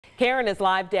Karen is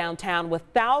live downtown with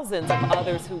thousands of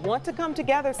others who want to come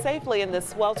together safely in this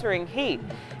sweltering heat.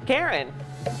 Karen.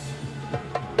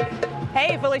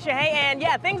 Hey, Felicia. Hey, and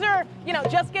yeah, things are,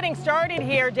 just getting started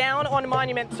here down on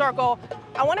Monument Circle.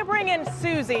 I want to bring in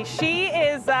Susie. She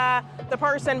is the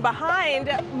person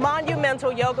behind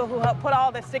Monumental Yoga who helped put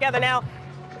all this together. Now,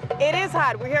 it is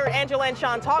hot. We're here, Angela and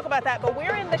Sean talk about that, but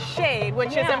we're in the shade,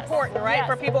 which is important, right,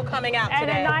 for people coming out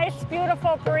today. And a nice,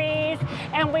 beautiful breeze,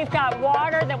 and we've got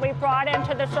water that we brought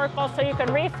into the circle so you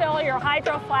can refill your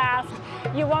hydro flask.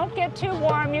 You won't get too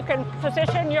warm. You can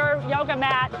position your yoga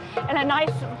mat in a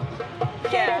nice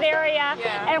shaded area,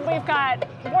 and we've got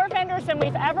more vendors than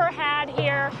we've ever had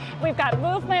here. We've got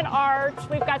movement arts,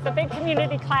 we've got the big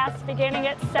community class beginning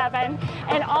at 7,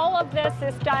 and all of this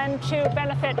is done to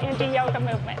benefit indie yoga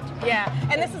movement. Yeah,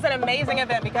 and this is an amazing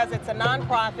event because it's a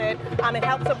nonprofit. It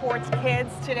helps supports kids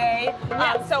today.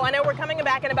 So I know we're coming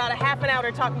back in about a half an hour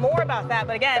to talk more about that,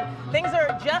 but again, things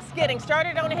are just getting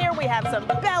started on here. We have some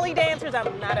belly dancers.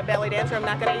 I'm not a belly dancer, I'm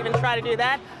not going to even try to do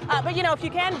that. But if you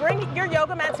can, bring your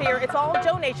yoga mats here. It's all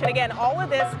donation. Again, all of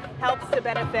this helps to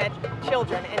benefit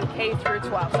children in K through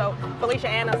 12. So Felicia,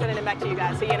 Ann, I'm sending it back to you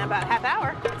guys. See you in about a half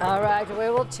hour. All right, we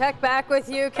will check back with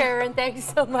you, Karen.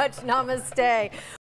 Thanks so much. Namaste.